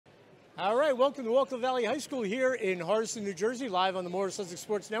All right, welcome to Wallkill Valley High School here in Hardison, New Jersey, live on the Moore Sussex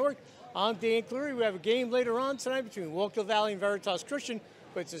Sports Network. I'm Dan Cleary. We have a game later on tonight between Wallkill Valley and Veritas Christian,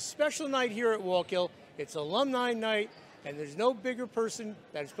 but it's a special night here at Wallkill. It's alumni night, and there's no bigger person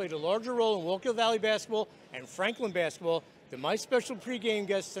that has played a larger role in Wallkill Valley basketball and Franklin basketball than my special pregame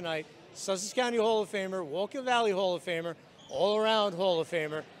guest tonight, Sussex County Hall of Famer, Wallkill Valley Hall of Famer, all-around Hall of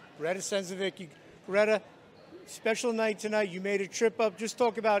Famer, Gretta Sencevicky. Gretta, special night tonight. You made a trip up. Just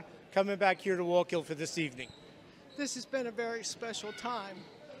talk about coming back here to Wallkill for this evening. This has been a very special time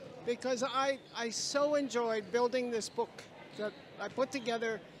because I so enjoyed building this book that I put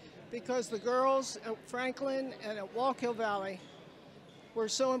together because the girls at Franklin and at Wallkill Valley were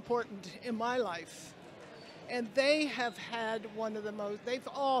so important in my life. And they have had they've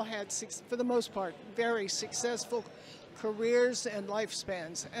all had, for the most part, very successful careers and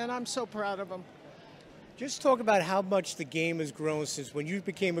lifespans. And I'm so proud of them. Just talk about how much the game has grown since when you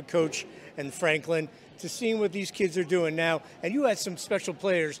became a coach in Franklin to seeing what these kids are doing now. And you had some special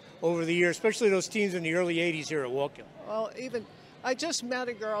players over the years, especially those teams in the early 80s here at Wallkill. Well, I just met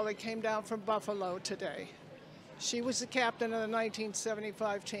a girl that came down from Buffalo today. She was the captain of the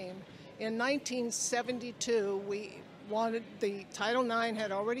 1975 team. In 1972, we wanted the Title IX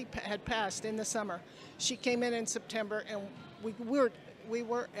had passed in the summer. She came in September, and we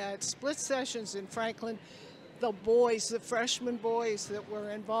were at split sessions in Franklin. The boys, the freshman boys that were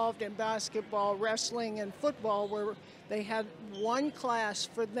involved in basketball, wrestling, and football, they had one class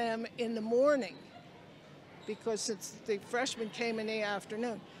for them in the morning because since the freshmen came in the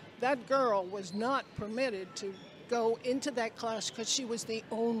afternoon. That girl was not permitted to go into that class because she was the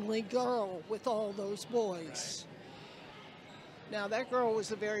only girl with all those boys. Now that girl was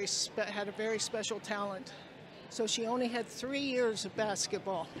had a very special talent. So she only had 3 years of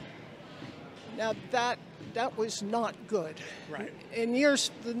basketball. Now that was not good. Right.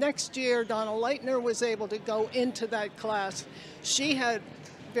 The next year, Donna Leitner was able to go into that class. She had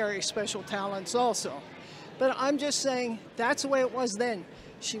very special talents also. But I'm just saying that's the way it was then.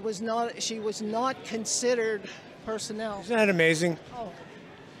 She was not considered personnel. Isn't that amazing? Oh.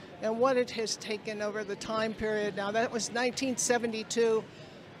 And what it has taken over the time period. Now that was 1972.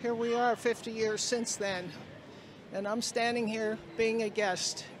 Here we are 50 years since then. And I'm standing here being a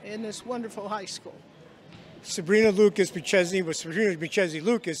guest in this wonderful high school. Sabrina Micchesi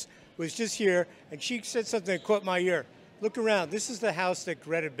Lucas was just here, and she said something that caught my ear. Look around. This is the house that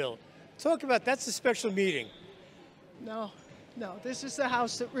Gretta built. Talk about, that's a special meeting. No, this is the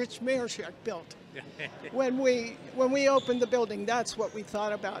house that Rich Mearshak built. When we opened the building, that's what we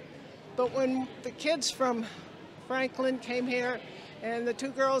thought about. But when the kids from Franklin came here, and the two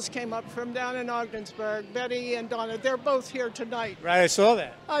girls came up from down in Ogdensburg, Betty and Donna. They're both here tonight. Right, I saw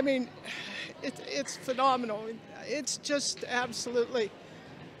that. I mean, it's phenomenal. It's just absolutely,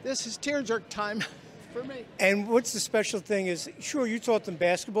 this is tearjerk time for me. And what's the special thing is, sure, you taught them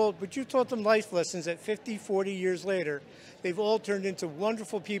basketball, but you taught them life lessons that 50, 40 years later, they've all turned into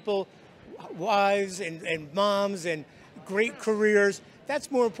wonderful people, wives and moms and great careers.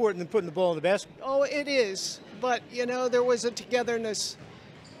 That's more important than putting the ball in the basket. Oh, it is. But, you know, there was a togetherness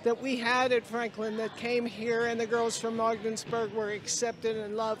that we had at Franklin that came here, and the girls from Ogdensburg were accepted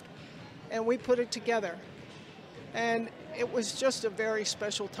and loved, and we put it together. And it was just a very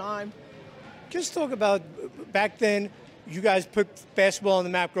special time. Just talk about, back then, you guys put basketball on the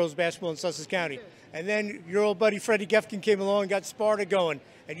map, girls basketball in Sussex County. And then your old buddy Freddie Gefkin came along and got Sparta going,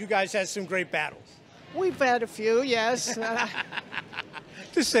 and you guys had some great battles. We've had a few, yes.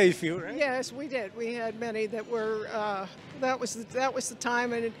 To say a few, right? Yes, we did. We had many that were, that was the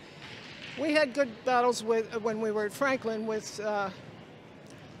time. And we had good battles when we were at Franklin with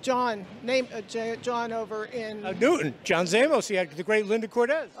John over in... Newton, John Zamos. He had the great Linda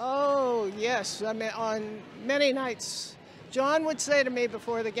Cortez. Oh, yes. I mean, on many nights, John would say to me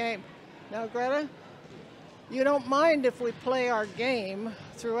before the game, "Now, Gretta, you don't mind if we play our game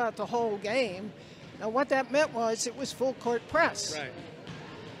throughout the whole game." Now, what that meant was it was full court press. Right.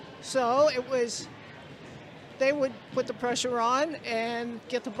 So they would put the pressure on and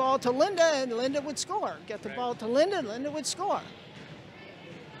get the ball to Linda, and Linda would score. Get the ball to Linda, Linda would score.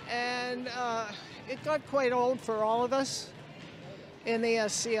 And it got quite old for all of us in the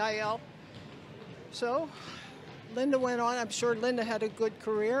CIL. So Linda went on. I'm sure Linda had a good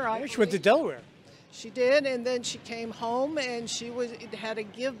career. She went to Delaware. She did, and then she came home, and she had a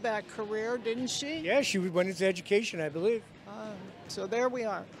give-back career, didn't she? Yeah, she went into education, I believe. So there we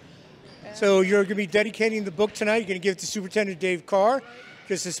are. So you're going to be dedicating the book tonight. You're going to give it to Superintendent Dave Carr.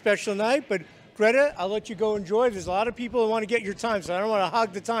 Just a special night. But Gretta, I'll let you go enjoy. There's a lot of people who want to get your time, so I don't want to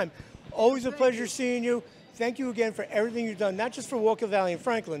hog the time. Always a pleasure seeing you. thank you again for everything you've done, not just for Wallkill Valley and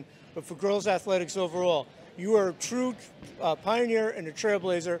Franklin, but for girls athletics overall. You are a true pioneer and a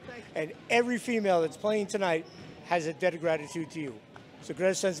trailblazer, and every female that's playing tonight has a debt of gratitude to you. So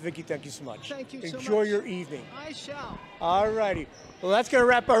Gretta Sencevicky, thank you so much. Thank you so much. Enjoy your evening. I shall. All righty. Well, that's going to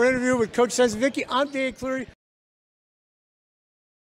wrap our interview with Coach Sencevicky. I'm Dan Cleary.